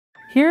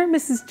Here at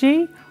Mrs.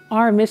 G,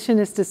 our mission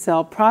is to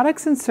sell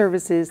products and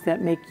services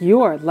that make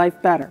your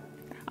life better.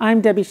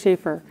 I'm Debbie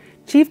Schaeffer,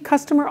 Chief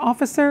Customer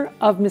Officer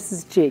of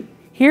Mrs. G.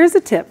 Here's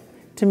a tip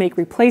to make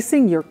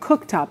replacing your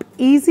cooktop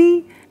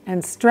easy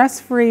and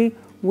stress-free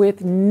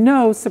with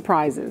no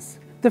surprises.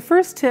 The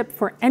first tip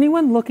for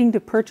anyone looking to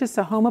purchase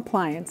a home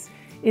appliance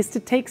is to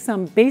take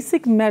some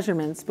basic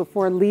measurements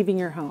before leaving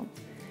your home.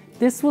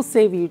 This will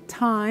save you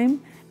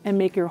time and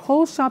make your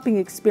whole shopping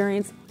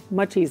experience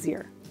much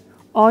easier.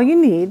 All you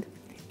need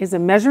is a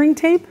measuring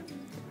tape,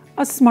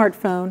 a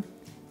smartphone,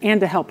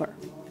 and a helper.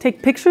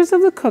 Take pictures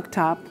of the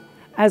cooktop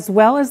as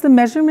well as the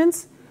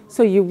measurements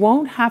so you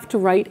won't have to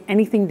write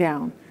anything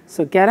down.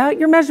 So get out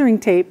your measuring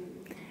tape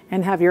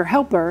and have your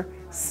helper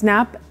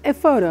snap a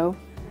photo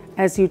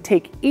as you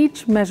take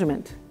each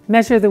measurement.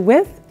 Measure the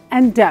width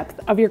and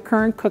depth of your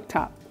current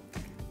cooktop.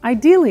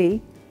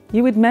 Ideally,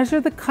 you would measure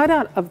the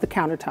cutout of the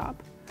countertop,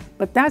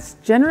 but that's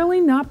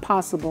generally not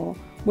possible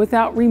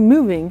without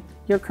removing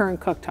your current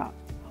cooktop.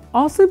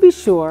 Also be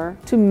sure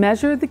to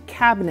measure the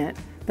cabinet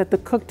that the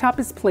cooktop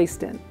is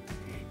placed in.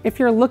 If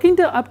you're looking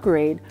to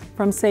upgrade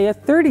from, say, a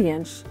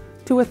 30-inch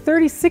to a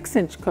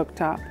 36-inch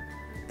cooktop,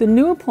 the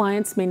new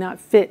appliance may not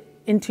fit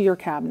into your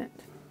cabinet.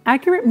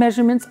 Accurate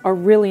measurements are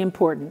really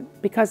important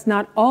because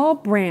not all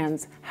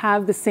brands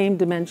have the same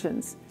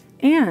dimensions.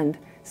 And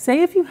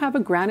say if you have a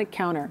granite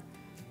counter,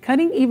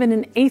 cutting even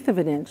 1/8 of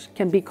an inch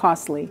can be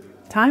costly,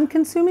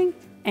 time-consuming,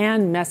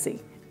 and messy.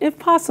 If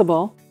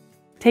possible,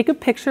 take a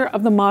picture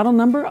of the model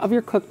number of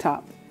your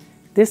cooktop.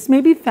 This may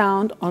be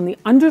found on the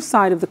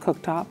underside of the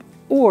cooktop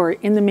or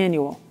in the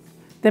manual.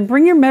 Then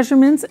bring your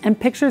measurements and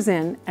pictures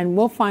in and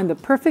we'll find the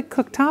perfect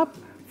cooktop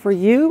for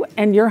you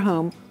and your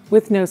home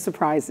with no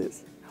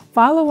surprises.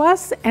 Follow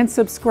us and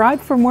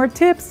subscribe for more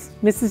tips.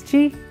 Mrs.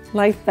 G,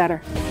 life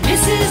better.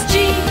 Mrs.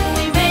 G,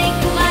 we make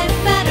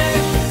life better.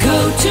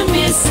 Go to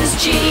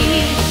Mrs.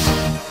 G.